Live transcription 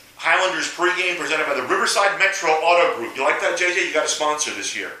Islanders pregame presented by the Riverside Metro Auto Group. You like that, JJ? You got a sponsor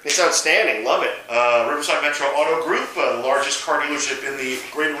this year. It's outstanding. Love it. Riverside Metro Auto Group, the largest car dealership in the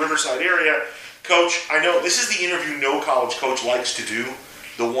greater Riverside area. Coach, I know this is the interview no college coach likes to do,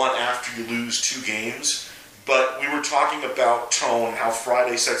 the one after you lose 2 games. But we were talking about tone, how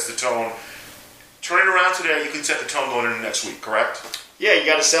Friday sets the tone. Turning around today, you can set the tone going into next week, correct? Yeah, you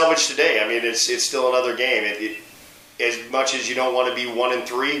got to salvage today. I mean, it's still another game. As much as you don't want to be 1-3,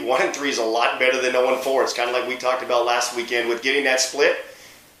 1-3 is a lot better than 0-4. It's kind of like we talked about last weekend with getting that split.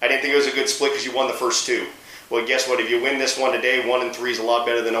 I didn't think it was a good split because you won the first 2. Well, guess what? If you win this one today, 1-3 is a lot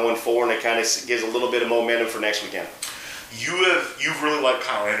better than 0-4, and it kind of gives a little bit of momentum for next weekend. You've really liked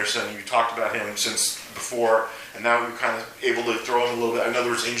Kyle Anderson. You talked about him since before, and now you're kind of able to throw him a little bit. I know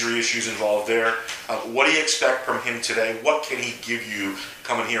there was injury issues involved there. What do you expect from him today? What can he give you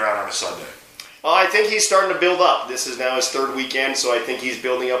coming here out on a Sunday? I think he's starting to build up. This is now his 3rd weekend, so I think he's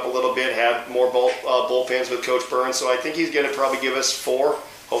building up a little bit, had more bullpens with Coach Burns, so I think he's going to probably give us 4,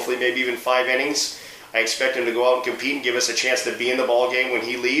 hopefully maybe even 5 innings. I expect him to go out and compete and give us a chance to be in the ball game when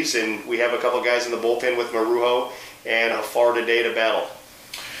he leaves, and we have a couple guys in the bullpen with Marujo and Hafar today to battle.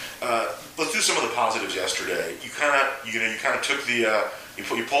 Let's do some of the positives yesterday. You kind of took the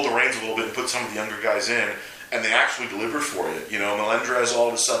you pulled the reins a little bit and put some of the younger guys in, and they actually delivered for you. You know, Melendrez all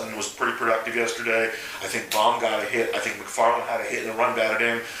of a sudden was pretty productive yesterday. I think Baum got a hit. I think McFarland had a hit and a run batted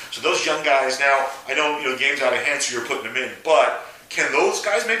in. So those young guys now, I know game's out of hand, so you're putting them in, but can those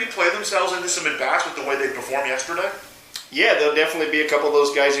guys maybe play themselves into some at-bats with the way they performed yesterday? Yeah, there'll definitely be a couple of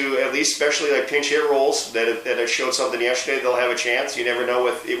those guys who, at least especially like pinch hit roles that have showed something yesterday, they'll have a chance. You never know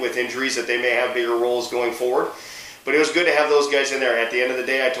with injuries that they may have bigger roles going forward. But it was good to have those guys in there. At the end of the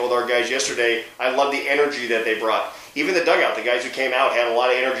day, I told our guys yesterday, I love the energy that they brought. Even the dugout, the guys who came out had a lot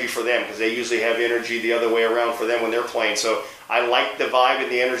of energy for them because they usually have energy the other way around for them when they're playing. So I like the vibe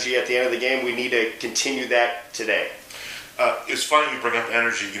and the energy at the end of the game. We need to continue that today. It's funny you bring up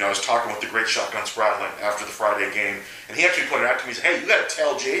energy. I was talking with the great Shotgun Spratling after the Friday game, and he actually pointed out to me, he said, hey, you got to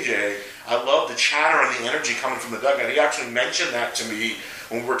tell JJ, I love the chatter and the energy coming from the dugout. He actually mentioned that to me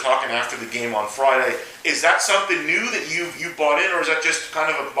when we were talking after the game on Friday. Is that something new that you bought in, or is that just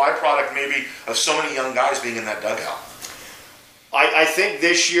kind of a byproduct maybe of so many young guys being in that dugout? I think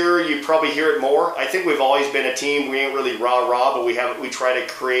this year you probably hear it more. I think we've always been a team. We ain't really rah-rah, but we try to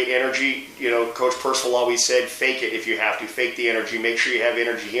create energy. Coach Percival always said, fake it if you have to. Fake the energy. Make sure you have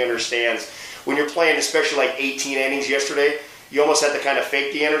energy. He understands. When you're playing, especially like 18 innings yesterday, you almost have to kind of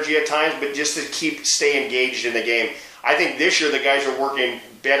fake the energy at times, but just to stay engaged in the game. I think this year the guys are working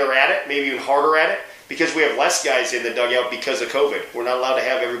better at it, maybe even harder at it, because we have less guys in the dugout because of COVID. We're not allowed to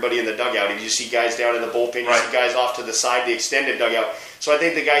have everybody in the dugout. If you see guys down in the bullpen, you see guys off to the side, the extended dugout. So I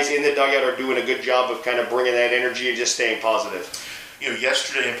think the guys in the dugout are doing a good job of kind of bringing that energy and just staying positive.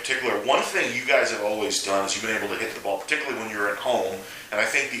 Yesterday in particular, one thing you guys have always done is you've been able to hit the ball, particularly when you're at home. And I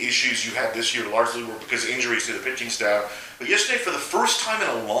think the issues you had this year largely were because of injuries to the pitching staff. But yesterday, for the first time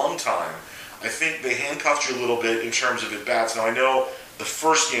in a long time, I think they handcuffed you a little bit in terms of at-bats. Now, I know the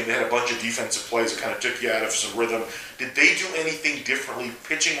first game, they had a bunch of defensive plays that kind of took you out of some rhythm. Did they do anything differently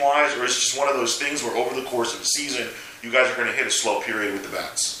pitching-wise, or is it just one of those things where over the course of the season, you guys are going to hit a slow period with the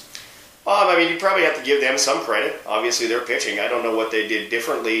bats? You probably have to give them some credit. Obviously, they're pitching. I don't know what they did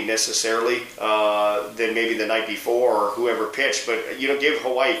differently necessarily than maybe the night before or whoever pitched, but give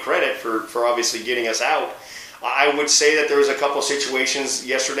Hawaii credit for obviously getting us out. I would say that there was a couple situations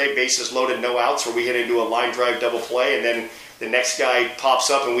yesterday, bases loaded, no outs, where we hit into a line drive double play, and then the next guy pops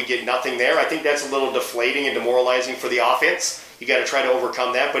up and we get nothing there. I think that's a little deflating and demoralizing for the offense. You got to try to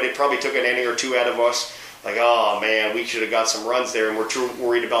overcome that, but it probably took an inning or 2 out of us. Like, oh man, we should have got some runs there, and we're too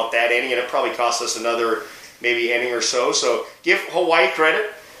worried about that inning, and it probably cost us another maybe inning or so. So give Hawaii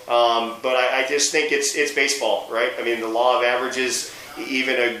credit, but I just think it's baseball, right? I mean, the law of averages,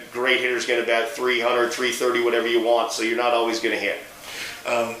 even a great hitter is going to bat 300, 330, whatever you want, so you're not always going to hit.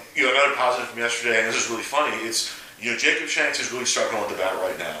 Another positive from yesterday, and this is really funny, it's Jacob Shanks is really struggling with the bat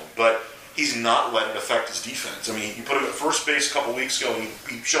right now, but he's not letting it affect his defense. I mean, you put him at first base a couple weeks ago, and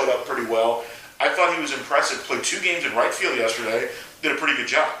he showed up pretty well. I thought he was impressive. Played 2 games in right field yesterday. Did a pretty good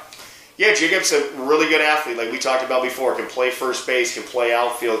job. Yeah, Jacob's a really good athlete, like we talked about before. Can play first base, can play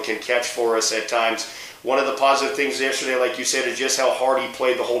outfield, can catch for us at times. One of the positive things yesterday, like you said, is just how hard he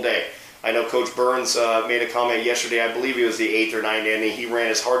played the whole day. I know Coach Burns made a comment yesterday. I believe it was the 8th or 9th inning. He ran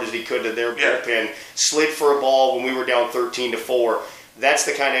as hard as he could to their bullpen, slid for a ball when we were down 13-4. That's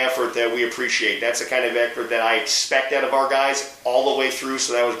the kind of effort that we appreciate. That's the kind of effort that I expect out of our guys all the way through,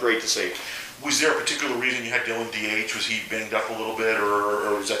 so that was great to see. Was there a particular reason you had Dylan DH? Was he banged up a little bit,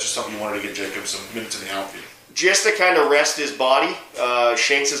 or was that just something you wanted to get Jacob some minutes in the outfield? Just to kind of rest his body.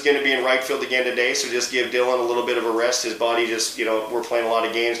 Shanks is going to be in right field again today, so just give Dylan a little bit of a rest. His body just, we're playing a lot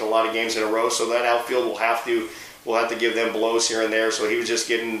of games and a lot of games in a row, so that outfield will have to give them blows here and there. So he was just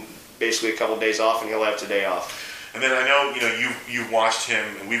getting basically a couple days off, and he'll have today off. And then I know you've watched him,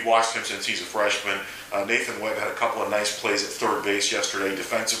 and we've watched him since he's a freshman. Nathan Webb had a couple of nice plays at third base yesterday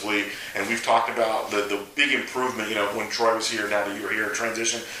defensively, and we've talked about the big improvement. When Troy was here, now that you were here in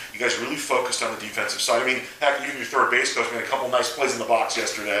transition, you guys really focused on the defensive side. I mean, heck, even your third base coach made a couple of nice plays in the box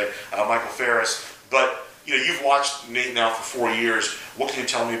yesterday, Michael Ferris. But you've watched Nate now for 4 years. What can you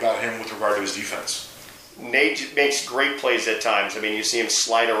tell me about him with regard to his defense? Nate makes great plays at times. I mean, you see him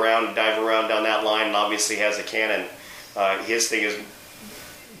slide around and dive around down that line, and obviously has a cannon. His thing is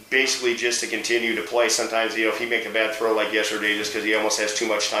basically just to continue to play. Sometimes, if he make a bad throw like yesterday, just because he almost has too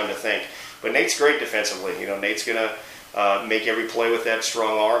much time to think. But Nate's great defensively. Nate's going to make every play with that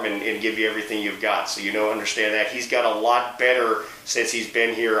strong arm and give you everything you've got. So understand that. He's got a lot better since he's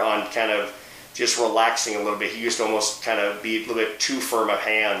been here on kind of just relaxing a little bit. He used to almost kind of be a little bit too firm of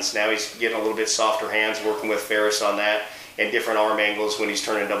hands. Now he's getting a little bit softer hands, working with Ferris on that, and different arm angles when he's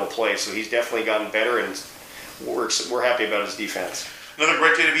turning double play. So he's definitely gotten better, and we're happy about his defense. Another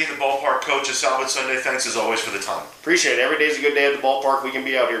great day to be at the ballpark, Coach. A Salvage Sunday. Thanks as always for the time. Appreciate it. Every day's a good day at the ballpark. We can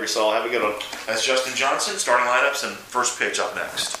be out here, Gasol. Have a good one. That's Justin Johnson. Starting lineups and first pitch up next.